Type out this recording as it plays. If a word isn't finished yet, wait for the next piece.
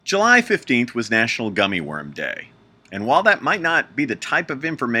July 15th was National Gummy Worm Day. And while that might not be the type of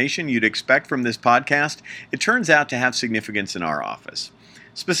information you'd expect from this podcast, it turns out to have significance in our office.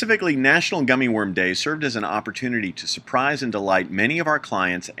 Specifically, National Gummy Worm Day served as an opportunity to surprise and delight many of our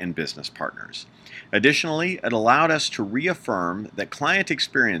clients and business partners. Additionally, it allowed us to reaffirm that client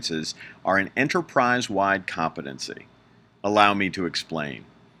experiences are an enterprise-wide competency. Allow me to explain.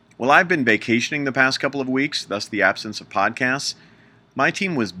 While I've been vacationing the past couple of weeks, thus the absence of podcasts, my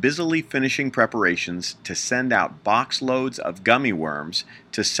team was busily finishing preparations to send out box loads of gummy worms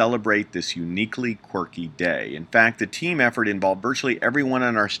to celebrate this uniquely quirky day. In fact, the team effort involved virtually everyone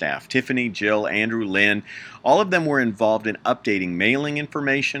on our staff. Tiffany, Jill, Andrew, Lynn, all of them were involved in updating mailing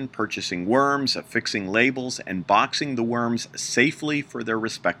information, purchasing worms, affixing labels, and boxing the worms safely for their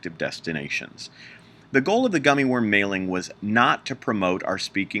respective destinations. The goal of the gummy worm mailing was not to promote our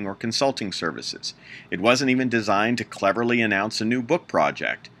speaking or consulting services. It wasn't even designed to cleverly announce a new book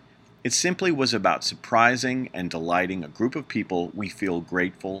project. It simply was about surprising and delighting a group of people we feel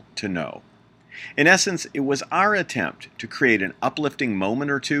grateful to know. In essence, it was our attempt to create an uplifting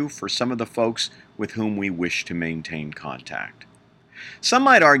moment or two for some of the folks with whom we wish to maintain contact. Some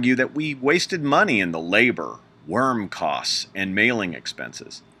might argue that we wasted money in the labor, worm costs, and mailing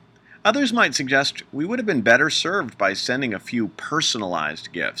expenses. Others might suggest we would have been better served by sending a few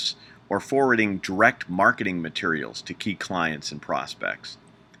personalized gifts or forwarding direct marketing materials to key clients and prospects.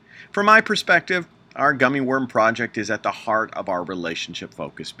 From my perspective, our gummy worm project is at the heart of our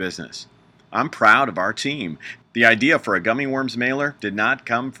relationship-focused business. I'm proud of our team. The idea for a gummy worms mailer did not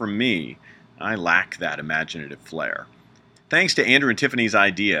come from me. I lack that imaginative flair. Thanks to Andrew and Tiffany's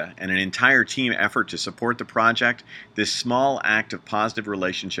idea and an entire team effort to support the project, this small act of positive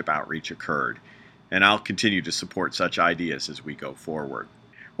relationship outreach occurred, and I'll continue to support such ideas as we go forward.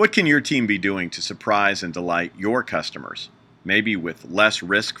 What can your team be doing to surprise and delight your customers? Maybe with less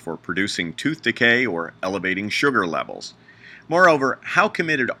risk for producing tooth decay or elevating sugar levels. Moreover, how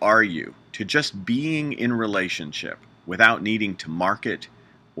committed are you to just being in relationship without needing to market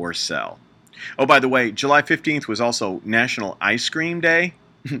or sell? Oh, by the way, July 15th was also National Ice Cream Day,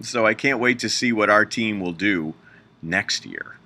 so I can't wait to see what our team will do next year.